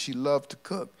Calvary. She loved to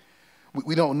cook.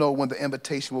 We don't know when the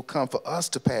invitation will come for us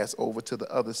to pass over to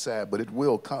the other side, but it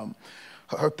will come.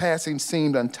 Her passing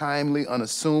seemed untimely,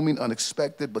 unassuming,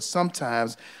 unexpected, but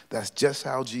sometimes that's just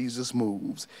how Jesus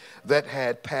moves. That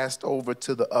had passed over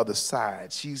to the other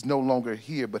side. She's no longer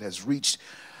here, but has reached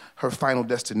her final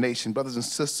destination. Brothers and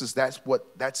sisters, that's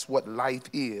what life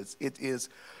is.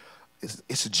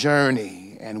 It's a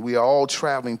journey, and we are all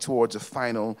traveling towards a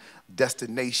final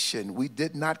destination. We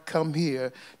did not come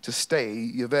here to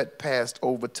stay. Yvette passed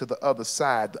over to the other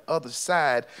side. The other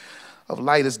side of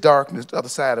light is darkness. The other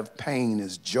side of pain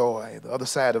is joy. The other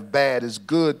side of bad is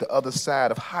good. The other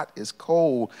side of hot is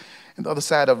cold. And the other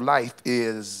side of life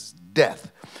is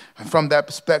death. And from that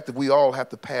perspective, we all have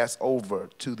to pass over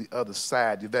to the other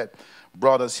side. Yvette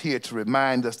brought us here to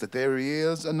remind us that there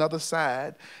is another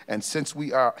side. And since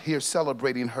we are here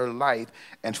celebrating her life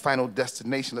and final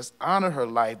destination, let's honor her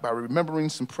life by remembering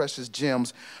some precious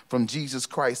gems from Jesus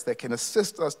Christ that can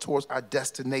assist us towards our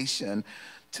destination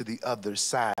to the other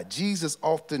side. Jesus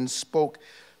often spoke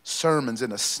sermons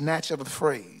in a snatch of a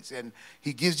phrase, and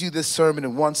he gives you this sermon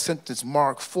in one sentence.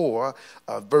 Mark 4,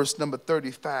 verse number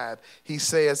 35, he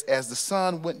says, as the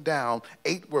sun went down,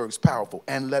 8 words, powerful,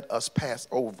 and let us pass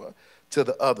over to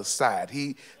the other side.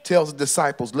 He tells the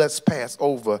disciples, let's pass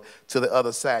over to the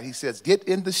other side. He says, get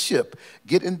in the ship,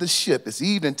 it's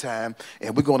evening time,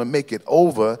 and we're going to make it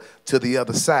over to the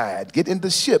other side. Get in the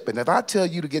ship, and if I tell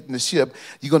you to get in the ship,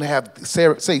 you're going to have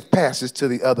safe passage to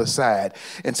the other side.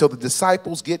 And so the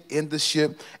disciples get in the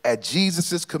ship at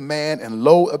Jesus' command, and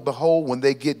lo and behold, when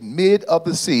they get mid of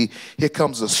the sea, here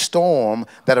comes a storm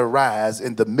that arises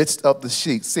in the midst of the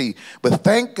sea. But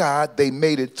thank God they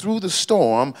made it through the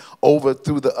storm over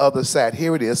through the other side.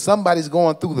 Here it is. Somebody's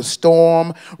going through the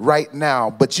storm right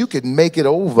now, but you can make it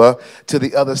over to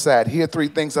the other side. Here are 3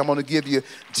 things I'm going to give you.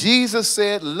 Jesus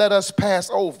said, let us pass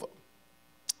over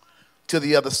to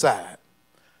the other side.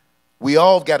 We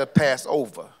all got to pass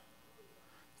over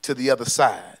to the other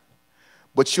side.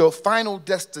 But your final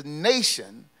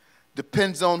destination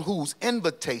depends on whose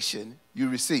invitation you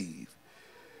receive.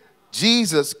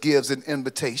 Jesus gives an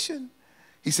invitation.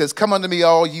 He says, come unto me,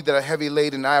 all ye that are heavy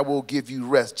laden, and I will give you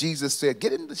rest. Jesus said,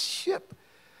 get in the ship.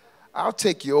 I'll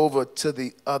take you over to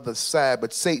the other side.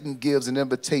 But Satan gives an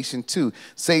invitation too.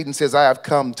 Satan says, I have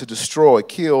come to destroy,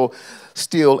 kill,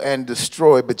 steal, and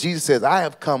destroy. But Jesus says, I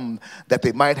have come that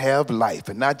they might have life,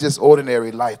 and not just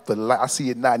ordinary life, but I see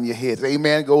it nodding your heads.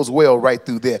 Amen. Goes well right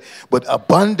through there. But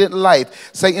abundant life.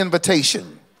 Say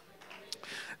invitation.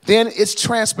 Then it's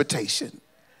transportation.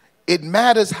 It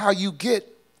matters how you get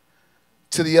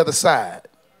to the other side.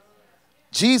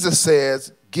 Jesus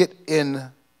says, get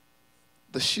in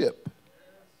the ship.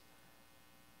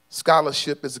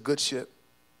 Scholarship is a good ship,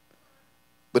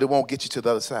 but it won't get you to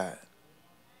the other side.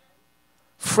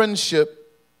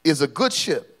 Friendship is a good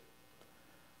ship,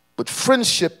 but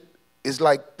friendship is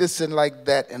like this and like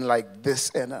that and like this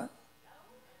and that.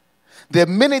 There are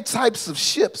many types of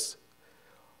ships.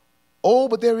 Oh,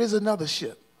 but there is another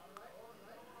ship.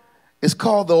 It's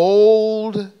called the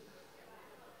old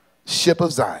ship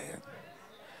of Zion.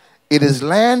 It has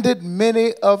landed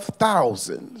many of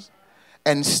thousands,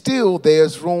 and still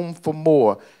there's room for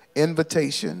more.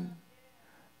 Invitation,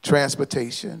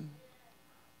 transportation,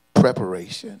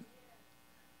 preparation.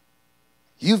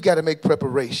 You've got to make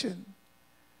preparation.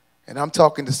 And I'm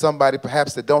talking to somebody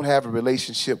perhaps that don't have a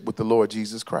relationship with the Lord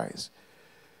Jesus Christ.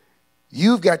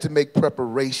 You've got to make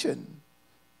preparation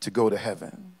to go to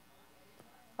heaven.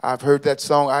 I've heard that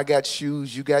song, I got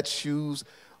shoes, you got shoes.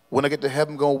 When I get to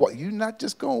heaven, you're not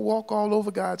just going to walk all over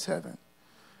God's heaven,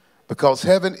 because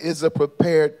heaven is a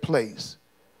prepared place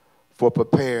for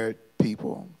prepared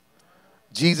people.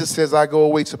 Jesus says, I go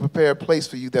away to prepare a place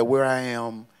for you, that where I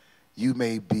am, you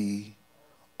may be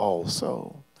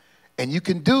also. And you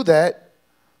can do that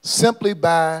simply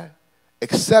by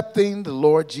accepting the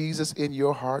Lord Jesus in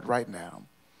your heart right now.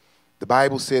 The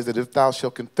Bible says that if thou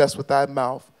shalt confess with thy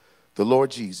mouth the Lord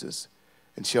Jesus,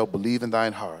 and shalt believe in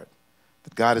thine heart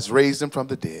that God has raised him from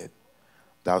the dead,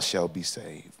 thou shalt be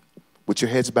saved. With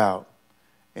your heads bowed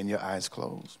and your eyes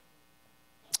closed.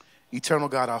 Eternal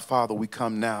God, our Father, we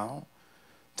come now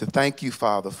to thank you,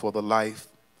 Father, for the life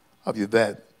of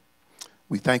Yvette.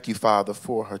 We thank you, Father,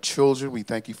 for her children. We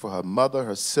thank you for her mother,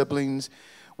 her siblings.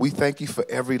 We thank you for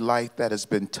every life that has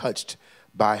been touched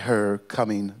by her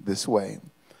coming this way.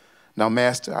 Now,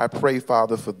 Master, I pray,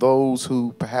 Father, for those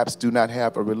who perhaps do not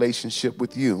have a relationship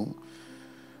with you,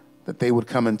 that they would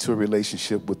come into a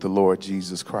relationship with the Lord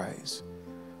Jesus Christ,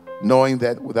 knowing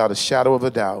that without a shadow of a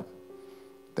doubt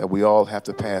that we all have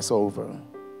to pass over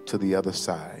to the other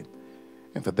side.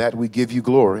 And for that we give you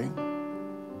glory,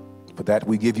 for that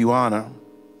we give you honor,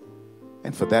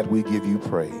 and for that we give you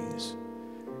praise.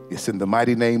 It's in the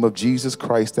mighty name of Jesus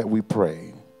Christ that we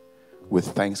pray with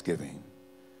thanksgiving.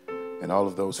 And all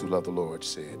of those who love the Lord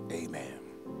said, amen.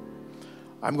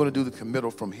 I'm going to do the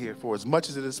committal from here. For as much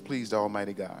as it has pleased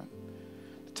Almighty God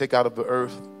to take out of the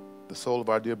earth the soul of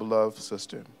our dear beloved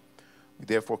sister, we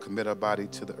therefore commit our body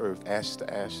to the earth, ashes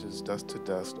to ashes, dust to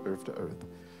dust, earth to earth,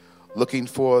 looking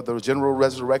for the general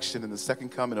resurrection and the second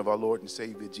coming of our Lord and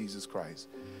Savior Jesus Christ.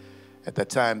 At that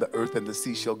time, the earth and the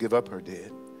sea shall give up her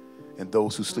dead, and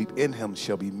those who sleep in him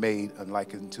shall be made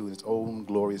unlike unto his own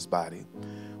glorious body,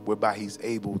 whereby he's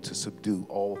able to subdue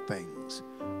all things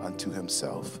unto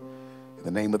himself. In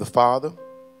the name of the Father,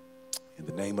 in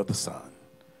the name of the Son,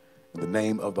 in the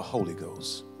name of the Holy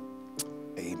Ghost,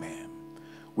 amen.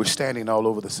 We're standing all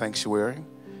over the sanctuary,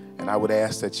 and I would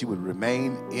ask that you would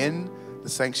remain in the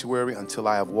sanctuary until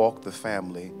I have walked the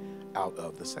family out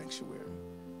of the sanctuary.